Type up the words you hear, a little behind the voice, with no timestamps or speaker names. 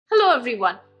Hello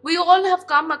everyone. We all have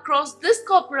come across this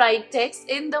copyright text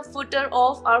in the footer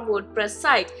of our WordPress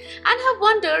site and have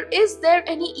wondered, is there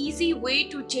any easy way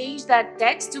to change that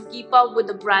text to keep up with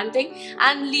the branding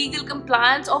and legal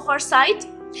compliance of our site?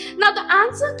 Now the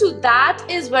answer to that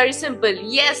is very simple.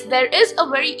 Yes, there is a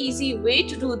very easy way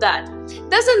to do that.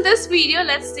 Thus in this video,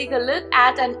 let's take a look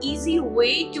at an easy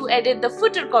way to edit the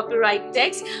footer copyright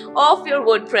text of your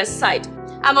WordPress site.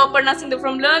 I'm Aparna Sindhu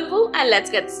from LearnWoo and let's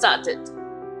get started.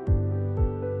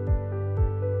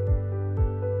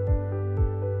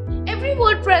 Every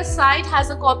WordPress site has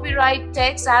a copyright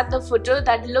text at the footer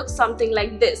that looks something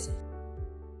like this.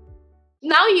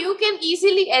 Now you can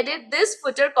easily edit this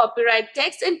footer copyright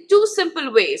text in two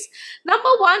simple ways. Number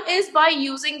one is by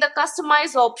using the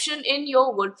customize option in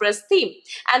your WordPress theme,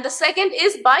 and the second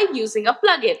is by using a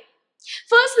plugin.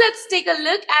 First, let's take a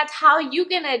look at how you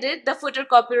can edit the footer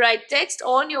copyright text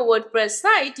on your WordPress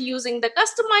site using the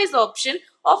customize option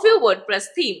of your WordPress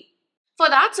theme. For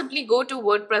that, simply go to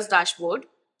WordPress dashboard,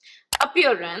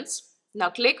 appearance. Now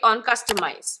click on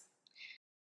customize.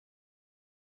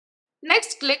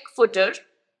 Next, click footer.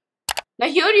 Now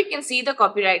here you can see the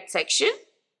copyright section.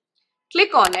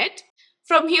 Click on it.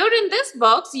 From here in this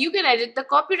box, you can edit the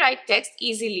copyright text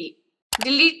easily.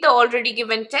 Delete the already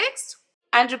given text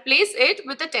and replace it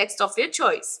with the text of your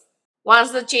choice.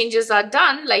 Once the changes are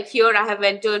done, like here I have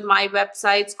entered my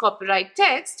website's copyright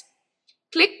text,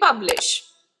 click publish.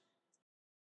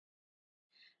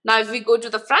 Now if we go to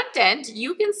the front end,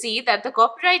 you can see that the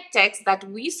copyright text that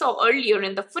we saw earlier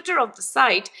in the footer of the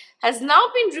site has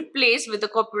now been replaced with the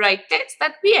copyright text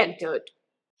that we entered.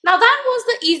 Now that was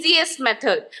the easiest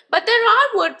method, but there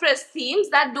are WordPress themes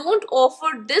that don't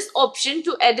offer this option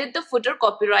to edit the footer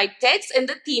copyright text in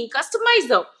the theme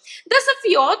customizer. Thus,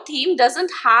 if your theme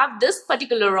doesn't have this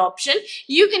particular option,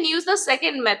 you can use the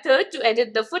second method to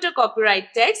edit the footer copyright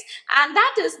text, and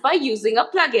that is by using a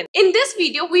plugin. In this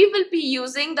video, we will be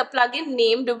using the plugin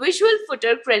named Visual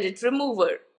Footer Credit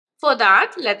Remover. For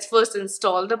that, let's first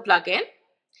install the plugin.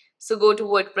 So go to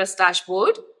WordPress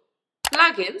dashboard,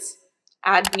 plugins,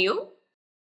 add new.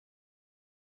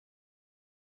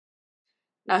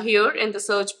 Now here in the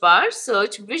search bar,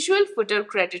 search Visual Footer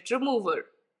Credit Remover.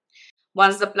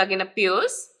 Once the plugin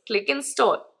appears, click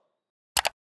install.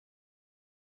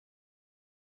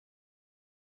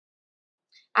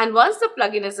 And once the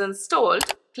plugin is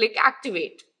installed, click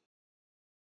activate.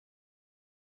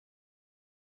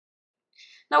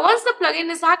 Now once the plugin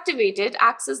is activated,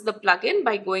 access the plugin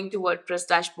by going to WordPress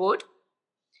dashboard,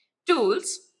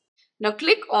 tools. Now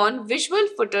click on Visual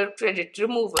Footer Credit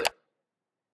Remover.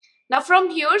 Now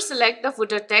from here, select the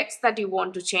footer text that you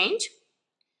want to change.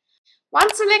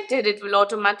 Once selected, it will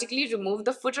automatically remove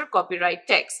the footer copyright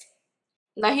text.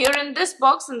 Now here in this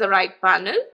box in the right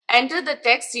panel, enter the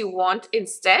text you want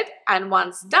instead, and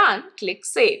once done, click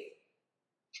Save.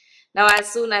 Now as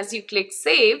soon as you click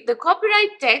Save, the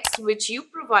copyright text which you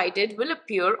provided will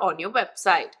appear on your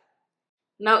website.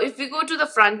 Now if we go to the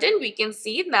front end, we can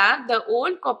see that the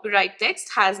old copyright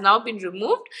text has now been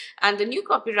removed and the new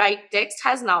copyright text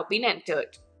has now been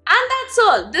entered. And that's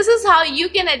all. This is how you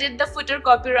can edit the footer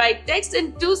copyright text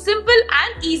in two simple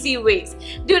and easy ways.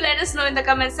 Do let us know in the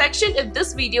comment section if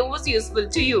this video was useful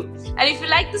to you. And if you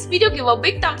like this video, give a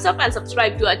big thumbs up and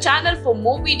subscribe to our channel for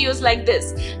more videos like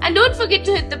this. And don't forget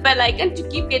to hit the bell icon to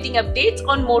keep getting updates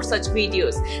on more such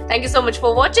videos. Thank you so much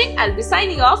for watching. I'll be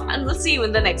signing off and we'll see you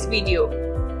in the next video.